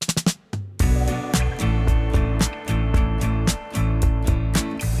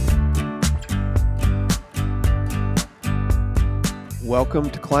Welcome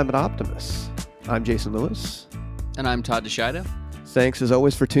to Climate Optimists. I'm Jason Lewis. And I'm Todd DeShida. Thanks as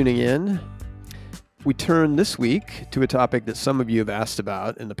always for tuning in. We turn this week to a topic that some of you have asked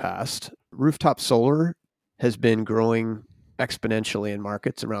about in the past. Rooftop solar has been growing exponentially in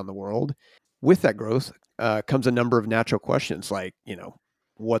markets around the world. With that growth comes a number of natural questions like,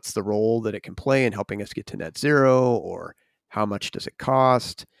 what's the role that it can play in helping us get to net zero, or how much does it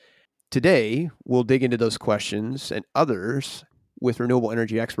cost? Today, we'll dig into those questions and others with renewable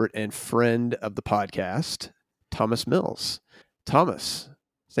energy expert and friend of the podcast, Thomas Mills. Thomas,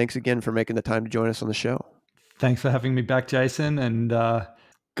 thanks again for making the time to join us on the show. Thanks for having me back, Jason, and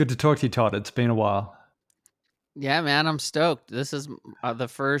good to talk to you, Todd. It's been a while. Yeah, man, I'm stoked. This is the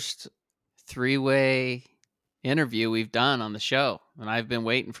first three-way interview we've done on the show, and I've been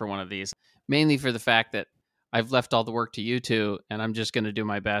waiting for one of these, mainly for the fact that I've left all the work to you two, and I'm just going to do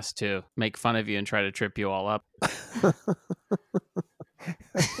my best to make fun of you and try to trip you all up.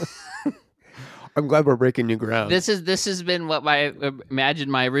 I'm glad we're breaking new ground. This has been what I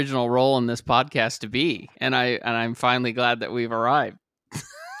imagined my original role in this podcast to be, and I'm finally glad that we've arrived.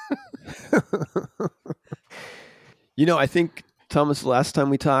 I think, Thomas, the last time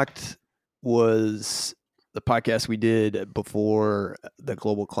we talked was the podcast we did before the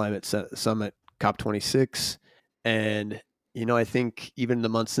Global Climate Summit, COP26. And, I think even in the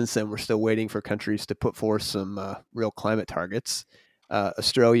months since then, we're still waiting for countries to put forth some real climate targets,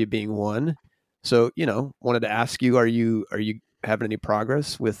 Australia being one. So, wanted to ask you, are you having any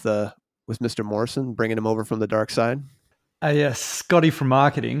progress with Mr. Morrison, bringing him over from the dark side? Yes, Scotty from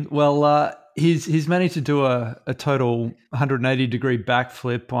marketing. Well, he's managed to do a total 180-degree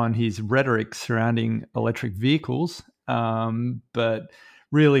backflip on his rhetoric surrounding electric vehicles. But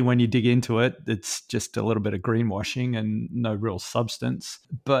really, when you dig into it, it's just a little bit of greenwashing and no real substance.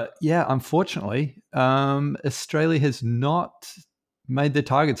 But yeah, unfortunately, Australia has not made their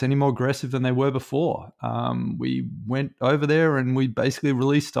targets any more aggressive than they were before. We went over there and we basically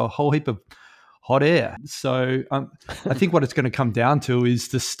released a whole heap of hot air. So I think what it's going to come down to is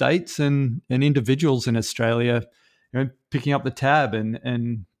the states and individuals in Australia picking up the tab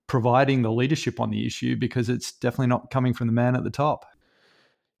and providing the leadership on the issue, because it's definitely not coming from the man at the top.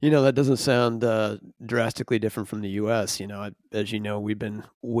 That doesn't sound drastically different from the U.S. As you know, we've been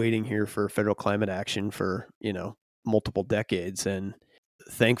waiting here for federal climate action for, multiple decades. And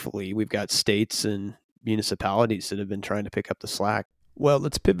thankfully, we've got states and municipalities that have been trying to pick up the slack. Well,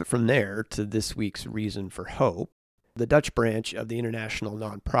 let's pivot from there to this week's Reason for Hope. The Dutch branch of the international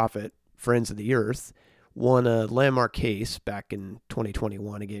nonprofit Friends of the Earth won a landmark case back in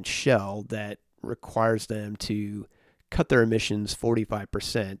 2021 against Shell that requires them to cut their emissions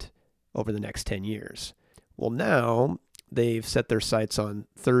 45% over the next 10 years. Well, now they've set their sights on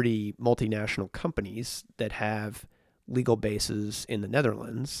 30 multinational companies that have legal bases in the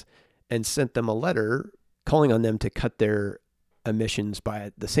Netherlands and sent them a letter calling on them to cut their emissions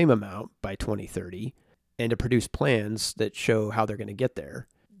by the same amount by 2030 and to produce plans that show how they're going to get there.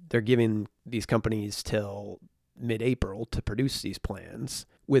 They're giving these companies till mid-April to produce these plans,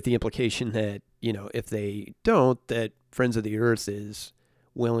 with the implication that, if they don't, that Friends of the Earth is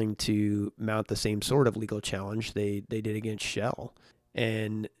willing to mount the same sort of legal challenge they did against Shell.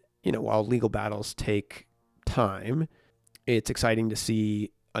 And, while legal battles take time, it's exciting to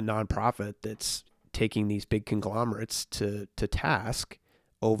see a nonprofit that's taking these big conglomerates to task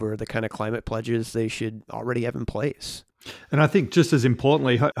over the kind of climate pledges they should already have in place. And I think just as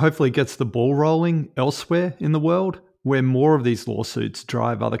importantly, hopefully it gets the ball rolling elsewhere in the world, where more of these lawsuits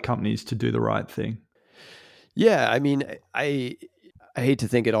drive other companies to do the right thing. Yeah, I mean, I hate to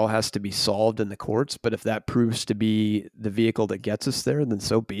think it all has to be solved in the courts, but if that proves to be the vehicle that gets us there, then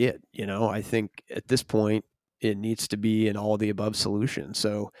so be it. I think at this point, it needs to be an all of the above solution.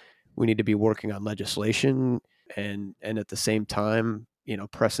 So we need to be working on legislation and at the same time,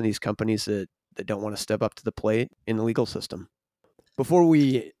 pressing these companies that don't want to step up to the plate in the legal system. Before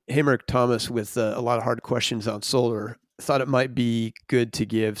we hammer Thomas with a lot of hard questions on solar, I thought it might be good to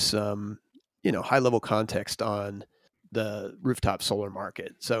give some, high-level context on the rooftop solar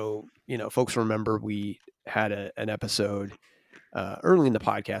market. So, folks remember we had an episode early in the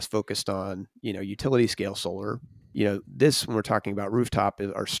podcast focused on, utility scale solar. This, when we're talking about rooftop,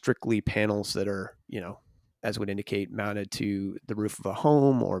 are strictly panels that are, as would indicate, mounted to the roof of a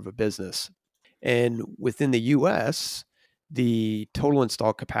home or of a business. And within the U.S., the total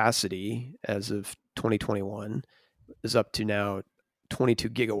installed capacity as of 2021 is up to now 22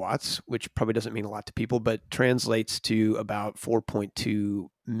 gigawatts, which probably doesn't mean a lot to people, but translates to about 4.2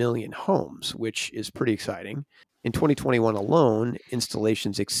 million homes, which is pretty exciting. In 2021 alone,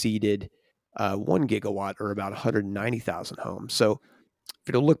 installations exceeded 1 gigawatt, or about 190,000 homes. So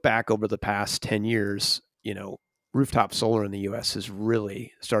if you look back over the past 10 years, rooftop solar in the US has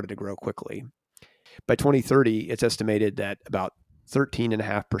really started to grow quickly. By 2030, it's estimated that about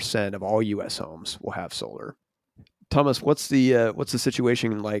 13.5% of all US homes will have solar. Thomas, what's the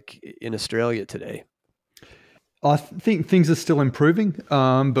situation like in Australia today? I think things are still improving,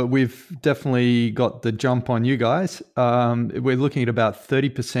 but we've definitely got the jump on you guys. We're looking at about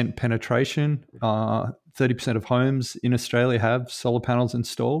 30% penetration. 30% of homes in Australia have solar panels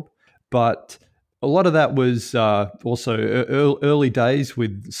installed, but a lot of that was also early days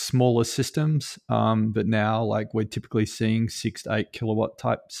with smaller systems. But now, like, we're typically seeing 6 to 8 kilowatt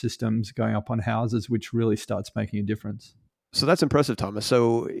type systems going up on houses, which really starts making a difference. So that's impressive, Thomas.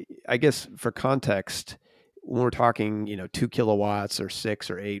 So I guess for context, when we're talking, 2 kilowatts or 6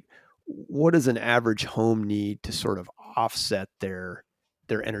 or 8, what does an average home need to sort of offset their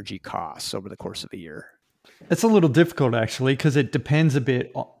energy costs over the course of a year? It's a little difficult, actually, because it depends a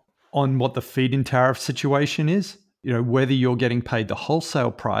bit on what the feed-in tariff situation is. Whether you're getting paid the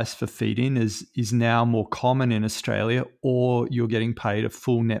wholesale price for feed-in is now more common in Australia, or you're getting paid a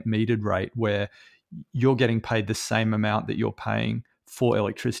full net metered rate where you're getting paid the same amount that you're paying for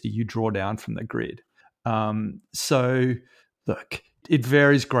electricity you draw down from the grid. So, look, it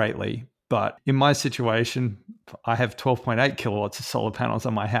varies greatly. But in my situation, I have 12.8 kilowatts of solar panels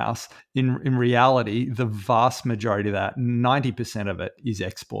on my house. In reality, the vast majority of that, 90% of it, is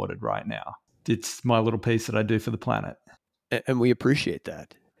exported right now. It's my little piece that I do for the planet. And we appreciate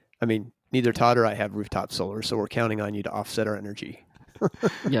that. I mean, neither Todd or I have rooftop solar, so we're counting on you to offset our energy.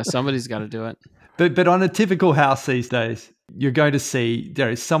 Yeah, somebody's got to do it. But on a typical house these days, you're going to see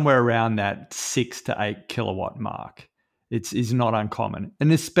there is somewhere around that 6 to 8 kilowatt mark. It's not uncommon,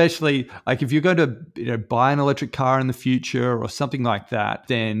 and especially like if you're going to buy an electric car in the future or something like that,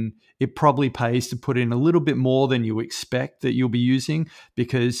 then it probably pays to put in a little bit more than you expect that you'll be using,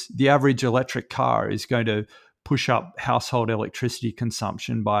 because the average electric car is going to push up household electricity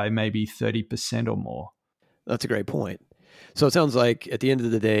consumption by maybe 30% or more. That's a great point. So it sounds like at the end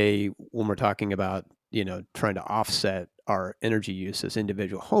of the day, when we're talking about, trying to offset our energy use as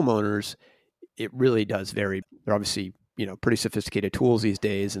individual homeowners, it really does vary. They're obviously, pretty sophisticated tools these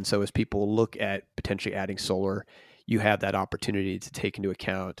days. And so as people look at potentially adding solar, you have that opportunity to take into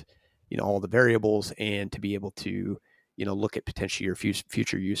account, all the variables and to be able to, look at potentially your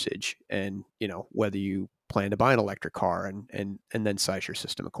future usage and, whether you plan to buy an electric car and then size your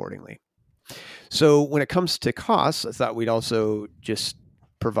system accordingly. So when it comes to costs, I thought we'd also just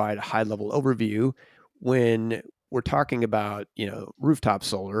provide a high-level overview when we're talking about, rooftop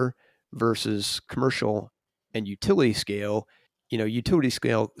solar versus commercial and utility scale. Utility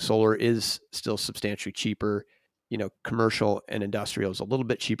scale solar is still substantially cheaper. Commercial and industrial is a little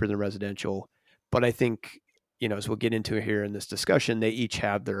bit cheaper than residential, but I think, as we'll get into here in this discussion, they each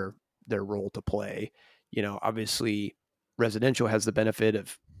have their role to play. Obviously, residential has the benefit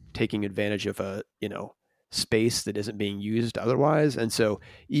of taking advantage of a space that isn't being used otherwise, and so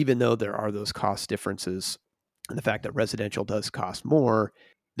even though there are those cost differences and the fact that residential does cost more,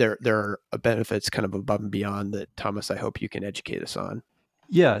 there are benefits kind of above and beyond that, Thomas, I hope you can educate us on.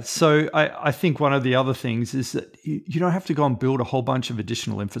 Yeah, so I think one of the other things is that you don't have to go and build a whole bunch of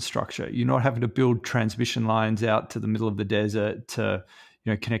additional infrastructure. You're not having to build transmission lines out to the middle of the desert to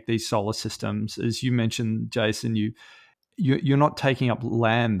connect these solar systems. As you mentioned, Jason, you're not taking up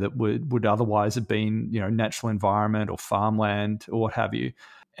land that would otherwise have been natural environment or farmland or what have you.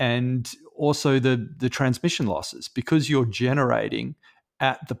 And also the transmission losses, because you're generating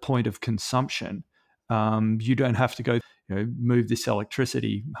at the point of consumption. You don't have to go move this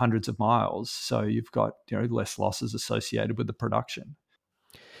electricity hundreds of miles, so you've got less losses associated with the production.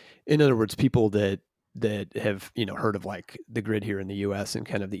 In other words, people that have heard of like the grid here in the US and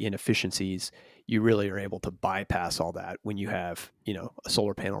kind of the inefficiencies, you really are able to bypass all that when you have a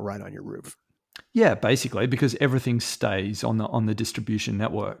solar panel right on your roof. Yeah, basically, because everything stays on the distribution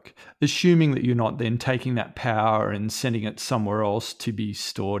network, assuming that you're not then taking that power and sending it somewhere else to be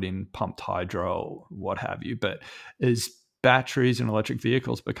stored in pumped hydro or what have you. But as batteries and electric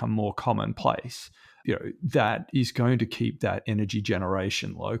vehicles become more commonplace, that is going to keep that energy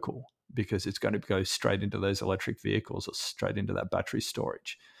generation local, because it's going to go straight into those electric vehicles or straight into that battery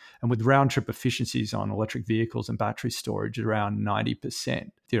storage. And with round trip efficiencies on electric vehicles and battery storage around 90%,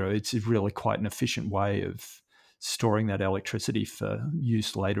 it's really quite an efficient way of storing that electricity for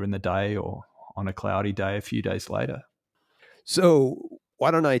use later in the day or on a cloudy day a few days later. So why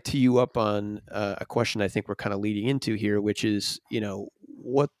don't I tee you up on a question I think we're kind of leading into here, which is,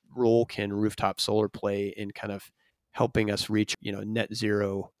 what role can rooftop solar play in kind of helping us reach, net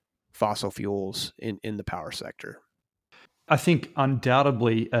zero fossil fuels in the power sector? I think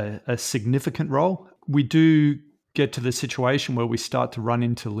undoubtedly a significant role. We do get to the situation where we start to run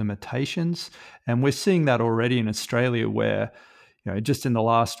into limitations, and we're seeing that already in Australia, where just in the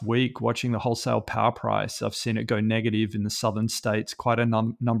last week, watching the wholesale power price, I've seen it go negative in the southern states quite a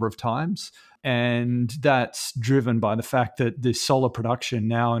number of times. And that's driven by the fact that the solar production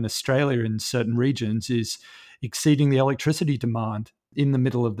now in Australia in certain regions is exceeding the electricity demand in the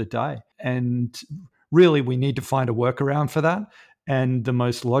middle of the day. And really, we need to find a workaround for that. And the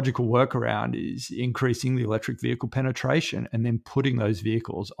most logical workaround is increasing the electric vehicle penetration and then putting those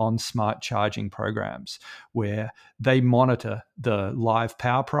vehicles on smart charging programs where they monitor the live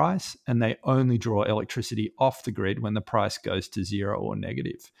power price and they only draw electricity off the grid when the price goes to zero or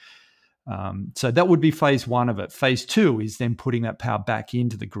negative. So that would be phase one of it. Phase two is then putting that power back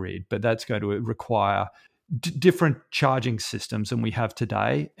into the grid, but that's going to require different charging systems than we have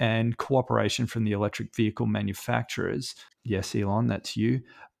today and cooperation from the electric vehicle manufacturers. Yes, Elon, that's you.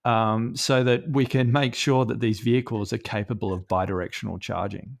 So that we can make sure that these vehicles are capable of bidirectional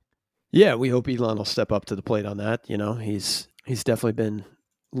charging. Yeah, we hope Elon will step up to the plate on that. He's definitely been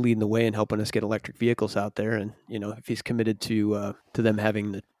leading the way and helping us get electric vehicles out there. And, if he's committed to them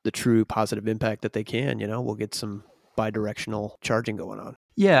having the true positive impact that they can, we'll get some bidirectional charging going on.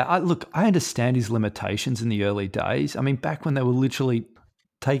 Yeah, I understand his limitations in the early days. I mean, back when they were literally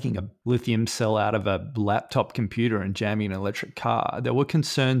taking a lithium cell out of a laptop computer and jamming an electric car, there were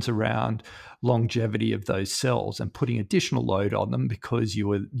concerns around longevity of those cells and putting additional load on them because you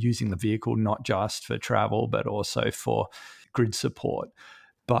were using the vehicle not just for travel, but also for grid support.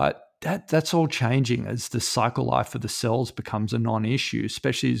 But that's all changing as the cycle life of the cells becomes a non-issue,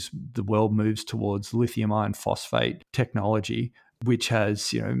 especially as the world moves towards lithium iron phosphate technology, which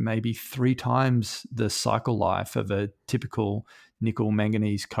has maybe 3 times the cycle life of a typical nickel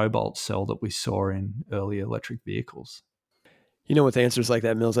manganese cobalt cell that we saw in early electric vehicles. With answers like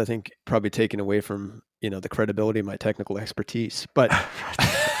that, Mills, I think probably taken away from the credibility of my technical expertise. But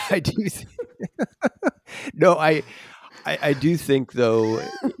I do I do think though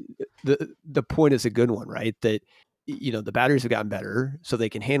the point is a good one, right? That the batteries have gotten better so they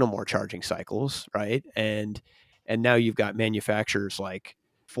can handle more charging cycles, right? And now you've got manufacturers like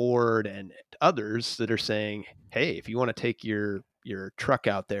Ford and others that are saying, hey, if you want to take your truck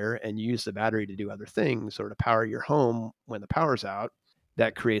out there and use the battery to do other things or to power your home when the power's out,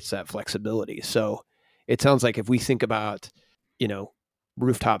 that creates that flexibility. So it sounds like if we think about,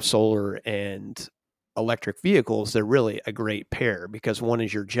 rooftop solar and electric vehicles, they're really a great pair because one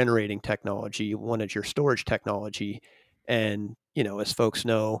is your generating technology, one is your storage technology. And, as folks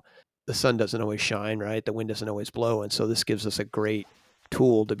know, the sun doesn't always shine, right? The wind doesn't always blow. And so this gives us a great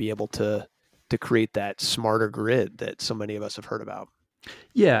tool to be able to create that smarter grid that so many of us have heard about.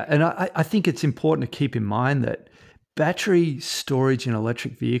 Yeah. And I think it's important to keep in mind that battery storage in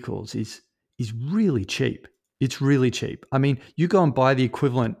electric vehicles is really cheap. It's really cheap. I mean, you go and buy the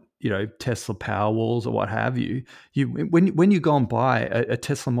equivalent, Tesla Powerwalls or what have you. When you go and buy a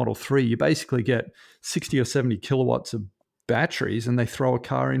Tesla Model 3, you basically get 60 or 70 kilowatts of batteries and they throw a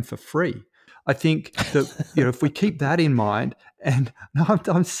car in for free. I think that, if we keep that in mind, and no,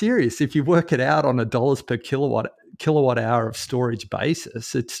 I'm serious, if you work it out on $1 per kilowatt hour of storage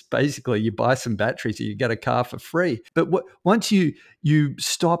basis, it's basically you buy some batteries and you get a car for free. But once you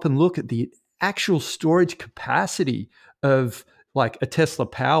stop and look at the actual storage capacity of like a Tesla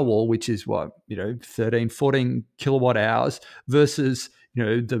Powerwall, which is 13, 14 kilowatt hours versus,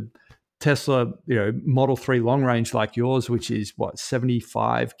 the Tesla, Model 3 long range like yours, which is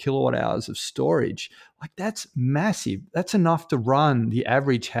 75 kilowatt hours of storage. Like that's massive. That's enough to run the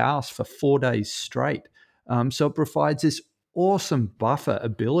average house for 4 days straight. So it provides this awesome buffer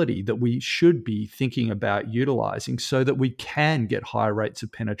ability that we should be thinking about utilizing so that we can get high rates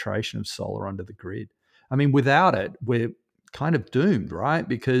of penetration of solar onto the grid. I mean, without it, we're kind of doomed, right?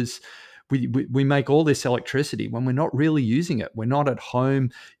 Because we make all this electricity when we're not really using it. We're not at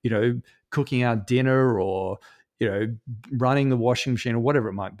home, cooking our dinner or, running the washing machine or whatever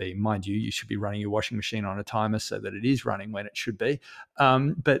it might be. Mind you, you should be running your washing machine on a timer so that it is running when it should be.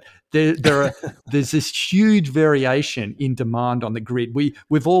 But there's this huge variation in demand on the grid.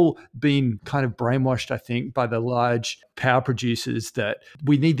 We've all been kind of brainwashed, I think, by the large power producers that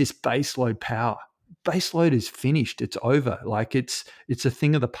we need this baseload power. Baseload is finished. It's over. Like it's a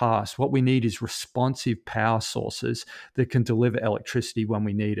thing of the past. What we need is responsive power sources that can deliver electricity when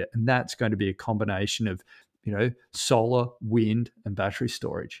we need it. And that's going to be a combination of, solar, wind, and battery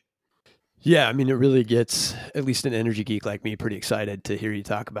storage. Yeah, I mean, it really gets at least an energy geek like me pretty excited to hear you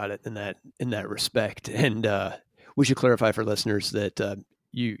talk about it in that respect. And we should clarify for listeners that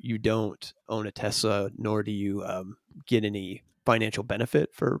you don't own a Tesla, nor do you get any financial benefit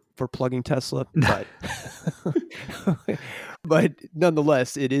for plugging Tesla, but but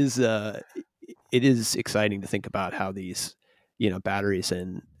nonetheless, it is exciting to think about how these batteries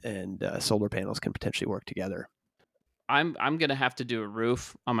and solar panels can potentially work together. I'm going to have to do a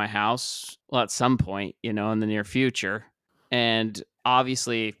roof on my house, well, at some point, in the near future, and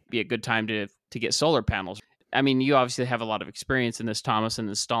obviously be a good time to get solar panels. I mean, you obviously have a lot of experience in this, Thomas, in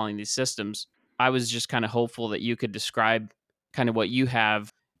installing these systems. I was just kind of hopeful that you could describe kind of what you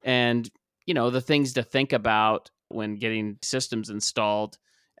have and, the things to think about when getting systems installed,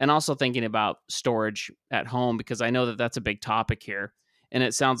 and also thinking about storage at home, because I know that that's a big topic here. And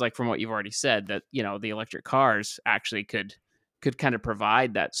it sounds like from what you've already said that, the electric cars actually could kind of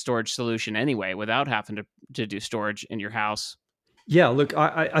provide that storage solution anyway without having to do storage in your house. Yeah, look,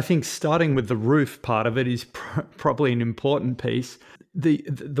 I think starting with the roof part of it is probably an important piece.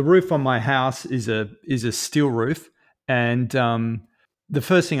 The roof on my house is a steel roof, and the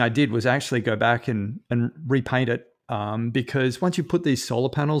first thing I did was actually go back and repaint it, because once you put these solar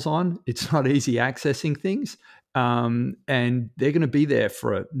panels on, it's not easy accessing things, and they're going to be there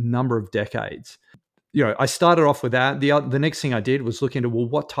for a number of decades. I started off with that. The next thing I did was look into, well,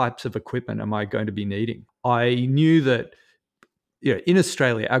 what types of equipment am I going to be needing? I knew that in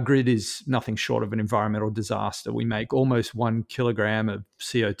Australia, our grid is nothing short of an environmental disaster. We make almost 1 kilogram of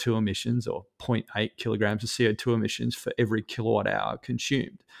CO2 emissions, or 0.8 kilograms of CO2 emissions for every kilowatt hour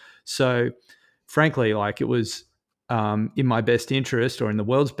consumed. So frankly, it was in my best interest, or in the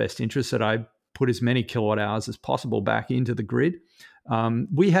world's best interest, that I put as many kilowatt hours as possible back into the grid.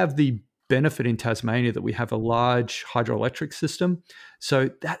 We have the benefit in Tasmania that we have a large hydroelectric system. So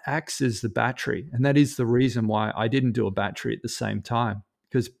that acts as the battery. And that is the reason why I didn't do a battery at the same time,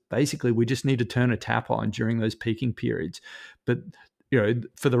 because basically we just need to turn a tap on during those peaking periods. But,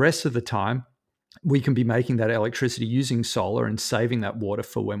 for the rest of the time, we can be making that electricity using solar and saving that water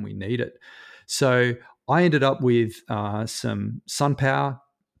for when we need it. So I ended up with some SunPower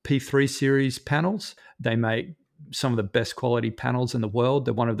P3 series panels. They make some of the best quality panels in the world.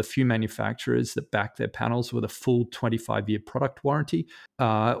 They're one of the few manufacturers that back their panels with a full 25-year product warranty.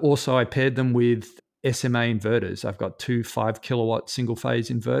 Also, I paired them with SMA inverters. I've got 2 5-kilowatt single-phase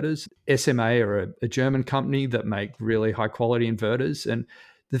inverters. SMA are a German company that make really high-quality inverters. And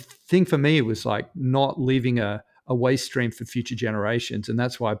the thing for me was not leaving a waste stream for future generations. And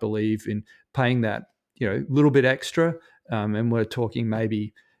that's why I believe in paying that little bit extra. And we're talking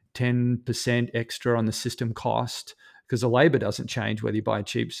maybe 10% extra on the system cost, because the labor doesn't change whether you buy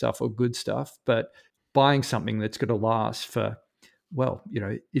cheap stuff or good stuff. But buying something that's going to last for,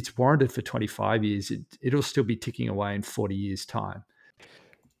 it's warranted for 25 years. It'll still be ticking away in 40 years' time.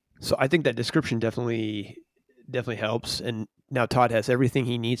 So I think that description definitely helps. And now Todd has everything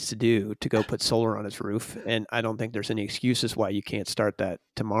he needs to do to go put solar on his roof. And I don't think there's any excuses why you can't start that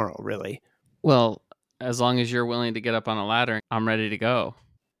tomorrow, really. Well, as long as you're willing to get up on a ladder, I'm ready to go.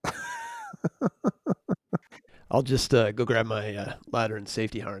 I'll just go grab my ladder and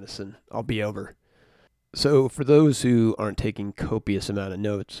safety harness, and I'll be over. So for those who aren't taking copious amount of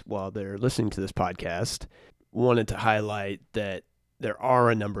notes while they're listening to this podcast, wanted to highlight that there are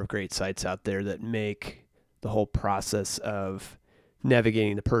a number of great sites out there that make the whole process of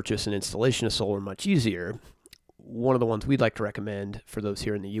navigating the purchase and installation of solar much easier. One of the ones we'd like to recommend for those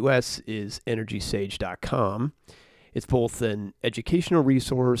here in the US is EnergySage.com. It's both an educational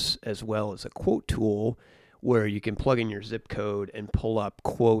resource as well as a quote tool where you can plug in your zip code and pull up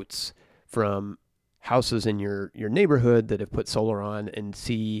quotes from houses in your neighborhood that have put solar on and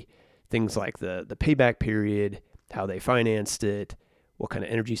see things like the payback period, how they financed it, what kind of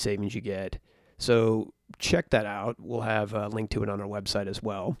energy savings you get. So check that out. We'll have a link to it on our website as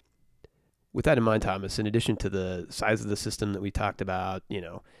well. With that in mind, Thomas, in addition to the size of the system that we talked about,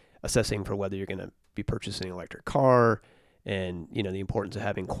 assessing for whether you're going to be purchasing an electric car and, the importance of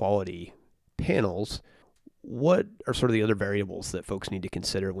having quality panels, what are sort of the other variables that folks need to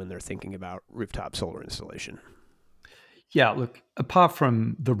consider when they're thinking about rooftop solar installation? Yeah, look, apart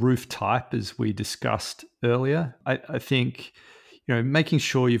from the roof type, as we discussed earlier, I think, making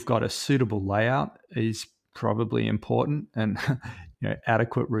sure you've got a suitable layout is probably important, and,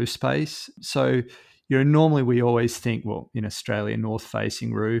 adequate roof space. So, normally we always think, well, in Australia,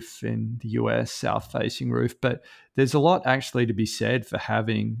 north-facing roof, in the US, south-facing roof, but there's a lot actually to be said for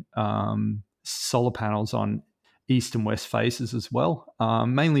having solar panels on east and west faces as well,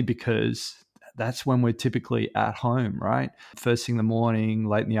 mainly because that's when we're typically at home, right? First thing in the morning,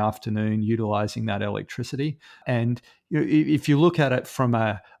 late in the afternoon, utilizing that electricity. And if you look at it from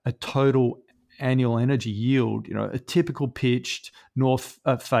a total annual energy yield, a typical pitched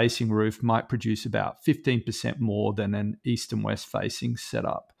north-facing roof might produce about 15% more than an east and west-facing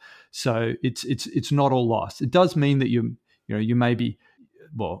setup. So it's not all lost. It does mean that you may be,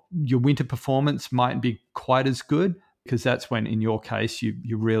 your winter performance mightn't be quite as good, because that's when, in your case,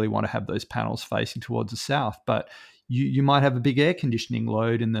 you really want to have those panels facing towards the south. But you might have a big air conditioning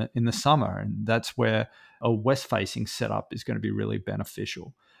load in the summer, and that's where a west-facing setup is going to be really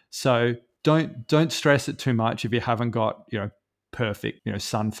beneficial. So don't stress it too much if you haven't got perfect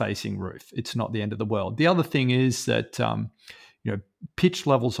sun-facing roof. It's not the end of the world. The other thing is that pitch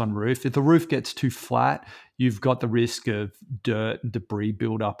levels on roof. If the roof gets too flat, you've got the risk of dirt and debris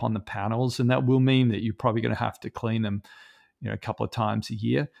build up on the panels, and that will mean that you're probably going to have to clean them a couple of times a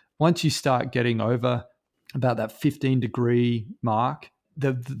year. Once you start getting over about that 15-degree mark,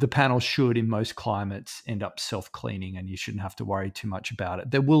 the panel should, in most climates, end up self-cleaning, and you shouldn't have to worry too much about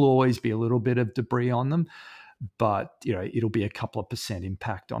it. There will always be a little bit of debris on them, but it'll be a couple of %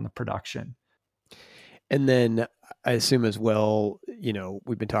 impact on the production. And then I assume as well,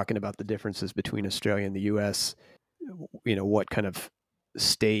 we've been talking about the differences between Australia and the US, what kind of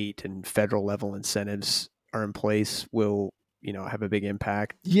state and federal level incentives are in place will have a big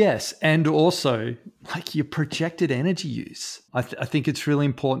impact. Yes, and also like your projected energy use. I think it's really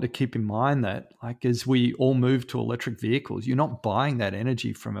important to keep in mind that, like, as we all move to electric vehicles, you're not buying that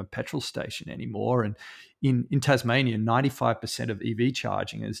energy from a petrol station anymore. And in Tasmania, 95% of EV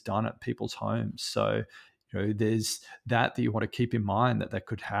charging is done at people's homes. So there's that you want to keep in mind, that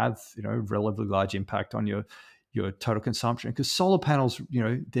could have relatively large impact on your total consumption, because solar panels,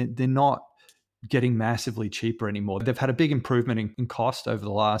 they're not getting massively cheaper anymore. They've had a big improvement in cost over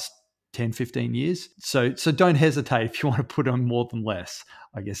the last 10, 15 years. So don't hesitate if you want to put on more than less,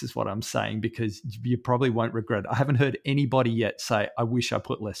 I guess is what I'm saying, because you probably won't regret it. I haven't heard anybody yet say, I wish I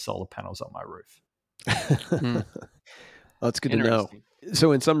put less solar panels on my roof. Well, that's good to know.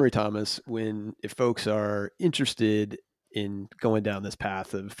 So in summary, Thomas, if folks are interested in going down this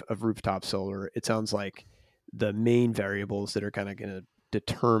path of rooftop solar, it sounds like the main variables that are kind of going to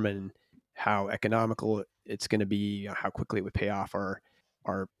determine how economical it's going to be, how quickly it would pay off are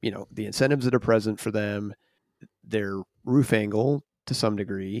the incentives that are present for them, their roof angle to some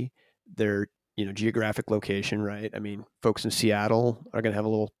degree, their geographic location, right? I mean, folks in Seattle are going to have a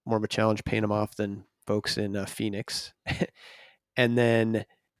little more of a challenge paying them off than folks in Phoenix. And then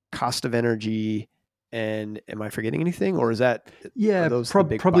cost of energy. And am I forgetting anything, or is that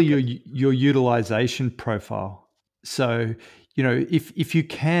probably your utilization profile? So if you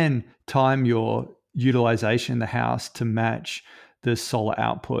can time your utilization in the house to match the solar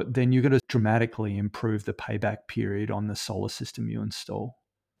output, then you're going to dramatically improve the payback period on the solar system you install.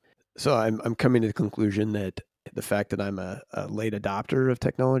 So I'm coming to the conclusion that the fact that I'm a late adopter of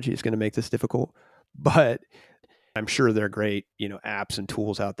technology is going to make this difficult, but I'm sure there are great, apps and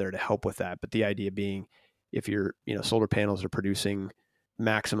tools out there to help with that. But the idea being, if your, solar panels are producing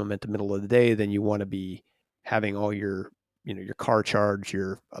maximum at the middle of the day, then you want to be having all your, your car charge,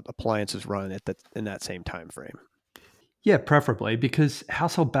 your appliances run in that same time frame. Yeah, preferably, because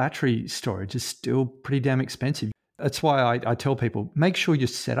household battery storage is still pretty damn expensive. That's why I tell people, make sure your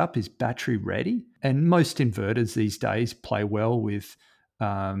setup is battery ready. And most inverters these days play well with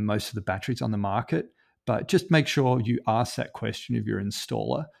most of the batteries on the market. But just make sure you ask that question of your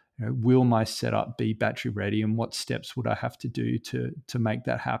installer. Will my setup be battery ready, and what steps would I have to do to make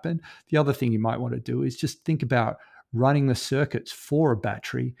that happen? The other thing you might want to do is just think about running the circuits for a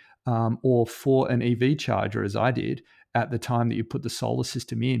battery or for an EV charger, as I did, at the time that you put the solar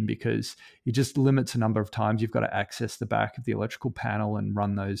system in, because it just limits the number of times you've got to access the back of the electrical panel and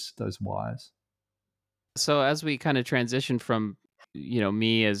run those wires. So as we kind of transition from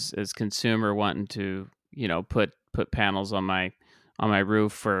me as consumer wanting to put panels on my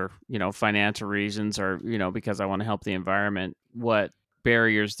roof for financial reasons, or because I want to help the environment, what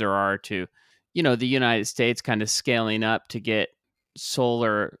barriers there are to the United States kind of scaling up to get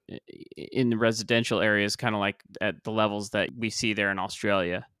solar in the residential areas, kind of like at the levels that we see there in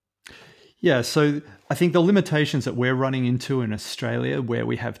Australia. Yeah, so I think the limitations that we're running into in Australia, where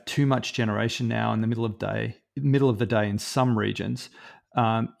we have too much generation now in the middle of the day in some regions,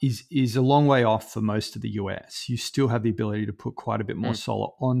 is a long way off for most of the US. You still have the ability to put quite a bit more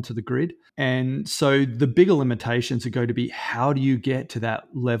solar onto the grid. And so the bigger limitations are going to be, how do you get to that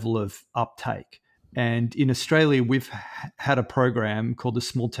level of uptake? And in Australia, we've had a program called the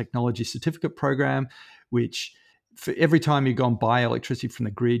Small Technology Certificate Program, which for every time you go and buy electricity from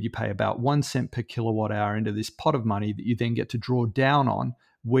the grid, you pay about 1 cent per kilowatt hour into this pot of money that you then get to draw down on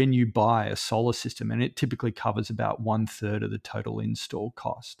when you buy a solar system. And it typically covers about 1/3 of the total install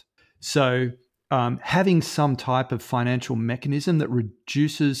cost. So having some type of financial mechanism that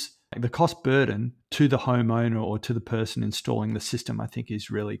reduces the cost burden to the homeowner or to the person installing the system, I think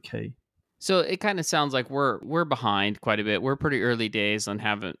is really key. So it kind of sounds like we're behind quite a bit. We're pretty early days on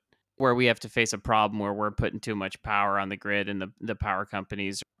having where we have to face a problem where we're putting too much power on the grid, and the power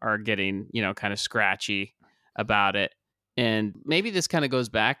companies are getting, kind of scratchy about it. And maybe this kind of goes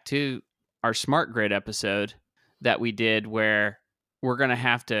back to our smart grid episode that we did, where we're going to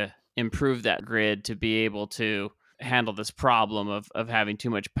have to improve that grid to be able to handle this problem of having too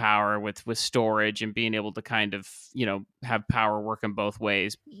much power with storage and being able to kind of, have power working both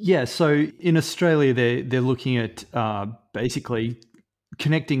ways. Yeah, so in Australia, they're looking at basically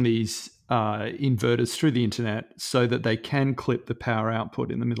connecting these inverters through the internet so that they can clip the power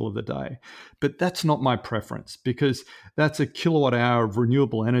output in the middle of the day. But that's not my preference, because that's a kilowatt hour of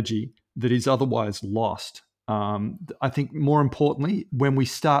renewable energy that is otherwise lost. I think more importantly, when we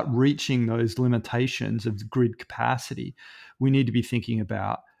start reaching those limitations of grid capacity, we need to be thinking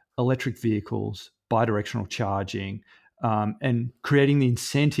about electric vehicles, bidirectional charging, and creating the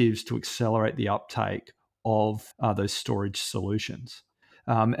incentives to accelerate the uptake of those storage solutions.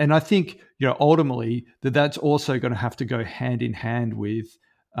 And I think, ultimately that's also going to have to go hand in hand with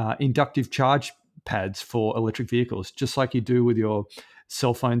inductive charge pads for electric vehicles, just like you do with your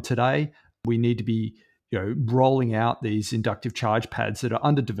cell phone today. We need to be rolling out these inductive charge pads that are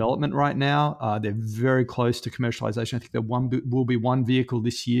under development right now. They're very close to commercialization. I think there will be one vehicle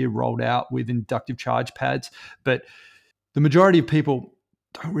this year rolled out with inductive charge pads, but the majority of people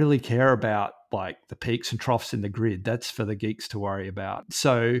don't really care about like the peaks and troughs in the grid. That's for the geeks to worry about.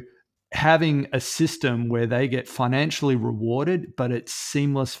 So having a system where they get financially rewarded, but it's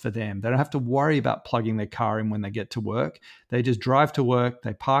seamless for them. They don't have to worry about plugging their car in when they get to work. They just drive to work,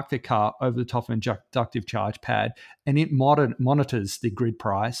 they park their car over the top of an inductive charge pad, and it monitors the grid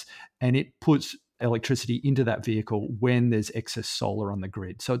price, and it puts electricity into that vehicle when there's excess solar on the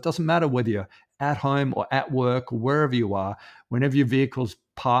grid. So it doesn't matter whether you're at home or at work or wherever you are, whenever your vehicle's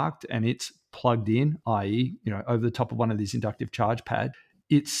parked and it's plugged in, i.e., over the top of one of these inductive charge pads,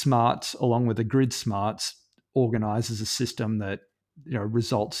 it smarts, along with the grid smarts, organizes a system that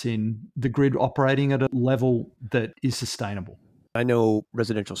results in the grid operating at a level that is sustainable. I know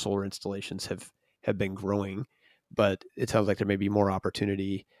residential solar installations have been growing, but it sounds like there may be more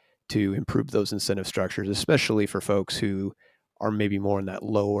opportunity to improve those incentive structures, especially for folks who are maybe more in that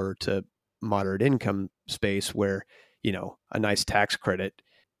lower to moderate income space where, a nice tax credit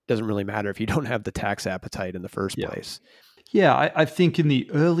doesn't really matter if you don't have the tax appetite in the first place. Yeah, I think in the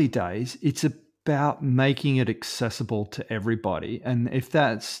early days, it's about making it accessible to everybody. And if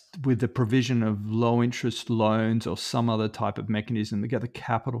that's with the provision of low interest loans or some other type of mechanism to get the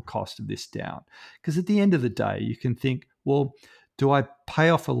capital cost of this down. Because at the end of the day, you can think, well, do I pay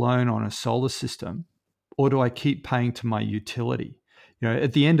off a loan on a solar system, or do I keep paying to my utility?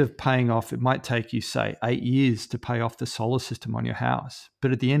 At the end of paying off, it might take you, say, 8 years to pay off the solar system on your house.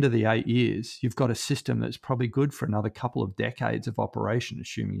 But at the end of the 8 years, you've got a system that's probably good for another couple of decades of operation,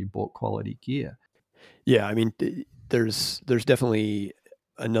 assuming you bought quality gear. Yeah, I mean, there's definitely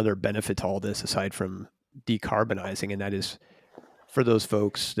another benefit to all this aside from decarbonizing, and that is for those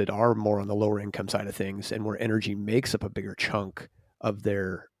folks that are more on the lower income side of things and where energy makes up a bigger chunk of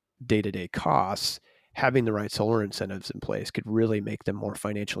their day-to-day costs, having the right solar incentives in place could really make them more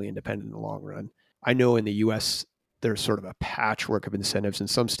financially independent in the long run. I know in the US, there's sort of a patchwork of incentives, and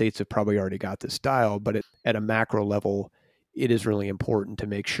some states have probably already got this dialed, but at a macro level, it is really important to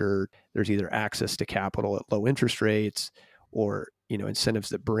make sure there's either access to capital at low interest rates or, incentives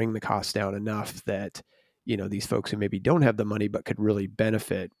that bring the costs down enough that, these folks who maybe don't have the money but could really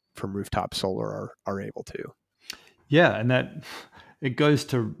benefit from rooftop solar are able to. Yeah, and that it goes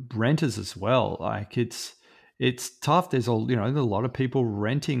to renters as well. Like it's tough. There's a lot of people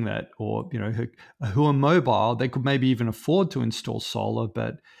renting that, or who are mobile. They could maybe even afford to install solar,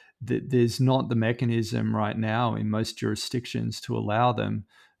 but there's not the mechanism right now in most jurisdictions to allow them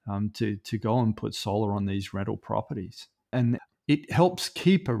to go and put solar on these rental properties. And it helps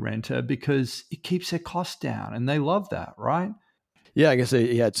keep a renter because it keeps their costs down, and they love that, right? Yeah, I guess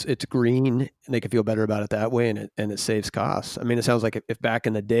it's green, and they can feel better about it that way, and it saves costs. I mean, it sounds like if back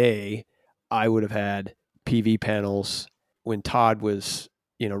in the day, I would have had PV panels when Todd was,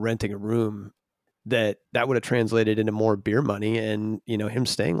 renting a room, that would have translated into more beer money and, him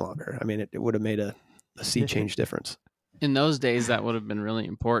staying longer. I mean, it would have made a sea change difference. In those days, that would have been really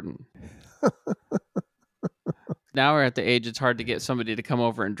important. Now we're at the age it's hard to get somebody to come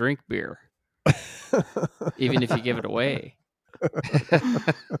over and drink beer, even if you give it away.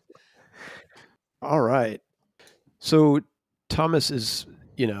 All right. So Thomas,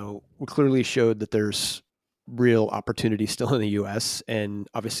 we clearly showed that there's real opportunity still in the U.S. and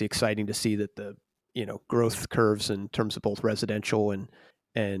obviously exciting to see that the growth curves in terms of both residential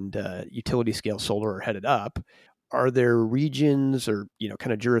and utility scale solar are headed up. Are there regions or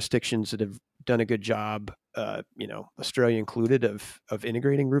kind of jurisdictions that have done a good job, Australia included, of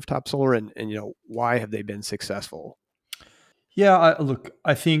integrating rooftop solar, and why have they been successful? Yeah, look,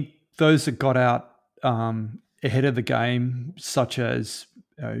 I think those that got out ahead of the game, such as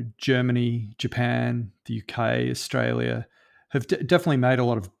Germany, Japan, the UK, Australia, have definitely made a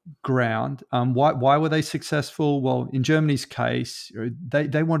lot of ground. Why were they successful? Well, in Germany's case,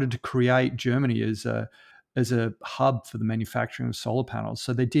 they wanted to create Germany as a hub for the manufacturing of solar panels.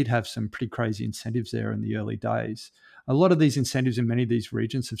 So they did have some pretty crazy incentives there in the early days. A lot of these incentives in many of these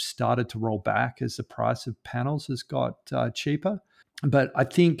regions have started to roll back as the price of panels has got cheaper. But I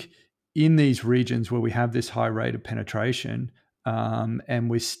think in these regions where we have this high rate of penetration, and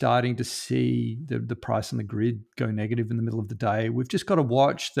we're starting to see the price on the grid go negative in the middle of the day, we've just got to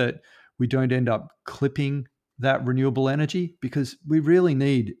watch that we don't end up clipping that renewable energy, because we really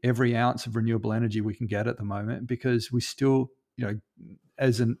need every ounce of renewable energy we can get at the moment, because we still,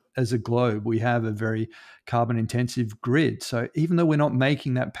 as a globe, we have a very carbon intensive grid. So even though we're not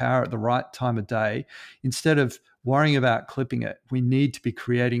making that power at the right time of day, instead of worrying about clipping it, we need to be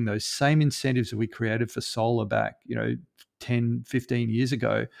creating those same incentives that we created for solar back, 10, 15 years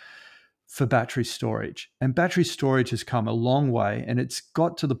ago, for battery storage. And battery storage has come a long way, and it's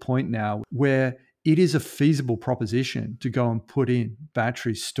got to the point now where it is a feasible proposition to go and put in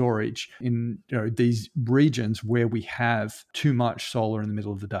battery storage in these regions where we have too much solar in the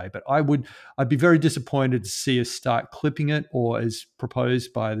middle of the day. But I'd be very disappointed to see us start clipping it, or as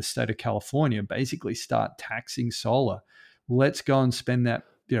proposed by the state of California, basically start taxing solar. Let's go and spend that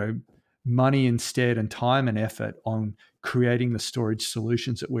money instead, and time and effort, on creating the storage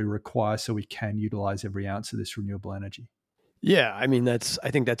solutions that we require so we can utilize every ounce of this renewable energy. Yeah, I mean, I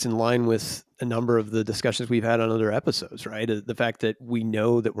think that's in line with a number of the discussions we've had on other episodes, right? The fact that we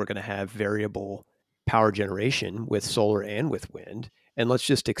know that we're going to have variable power generation with solar and with wind, and let's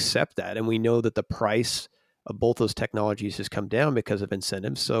just accept that. And we know that the price of both those technologies has come down because of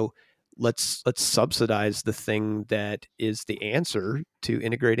incentives. So let's subsidize the thing that is the answer to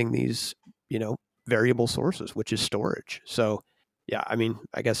integrating these, variable sources, which is storage. So yeah, I mean,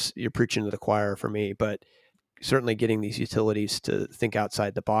 I guess you're preaching to the choir for me, but certainly getting these utilities to think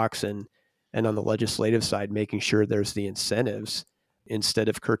outside the box, and on the legislative side, making sure there's the incentives instead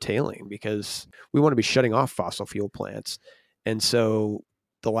of curtailing, because we want to be shutting off fossil fuel plants. And so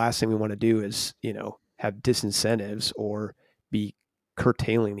the last thing we want to do is, have disincentives or be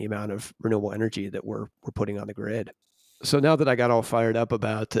curtailing the amount of renewable energy that we're putting on the grid. So now that I got all fired up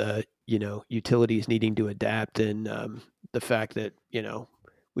about, utilities needing to adapt, and the fact that,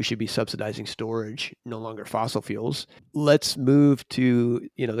 we should be subsidizing storage, no longer fossil fuels. Let's move to,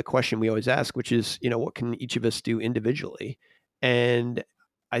 the question we always ask, which is, what can each of us do individually? And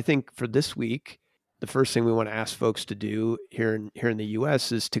I think for this week, the first thing we want to ask folks to do here in the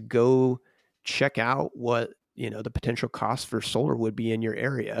US is to go check out what, the potential cost for solar would be in your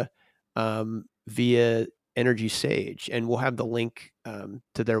area, via Energy Sage. And we'll have the link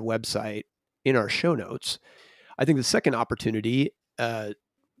to their website in our show notes. I think the second opportunity,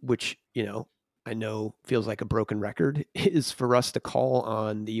 which, I know feels like a broken record, is for us to call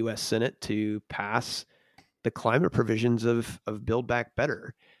on the U.S. Senate to pass the climate provisions of Build Back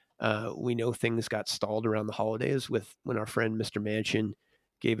Better. We know things got stalled around the holidays when our friend Mr. Manchin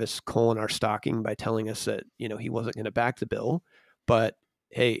gave us coal in our stocking by telling us that, he wasn't going to back the bill. But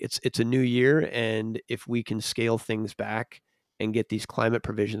hey, it's a new year, and if we can scale things back and get these climate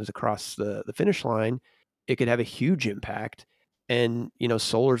provisions across the finish line, it could have a huge impact. And,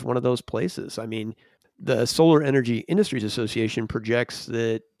 solar is one of those places. I mean, the Solar Energy Industries Association projects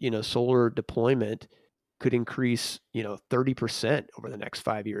that, solar deployment could increase, 30% over the next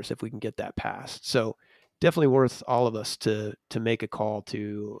 5 years if we can get that passed. So definitely worth all of us to make a call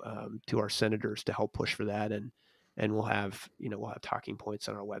to our senators to help push for that. And we'll have talking points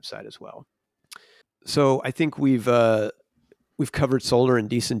on our website as well. So I think we've covered solar in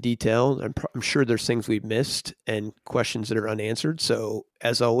decent detail. I'm sure there's things we've missed and questions that are unanswered. So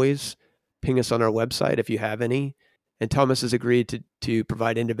as always, ping us on our website if you have any. And Thomas has agreed to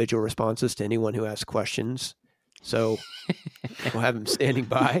provide individual responses to anyone who asks questions. So we'll have him standing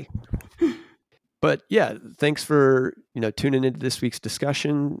by. But yeah, thanks for tuning into this week's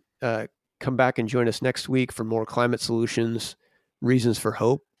discussion. Come back and join us next week for more climate solutions, reasons for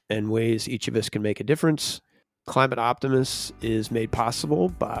hope, and ways each of us can make a difference. Climate Optimists is made possible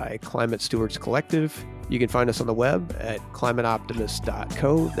by Climate Stewards Collective. You can find us on the web at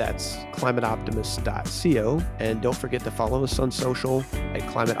climateoptimist.co. That's climateoptimist.co. And don't forget to follow us on social at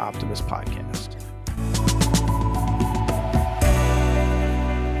Climate Optimist Podcast.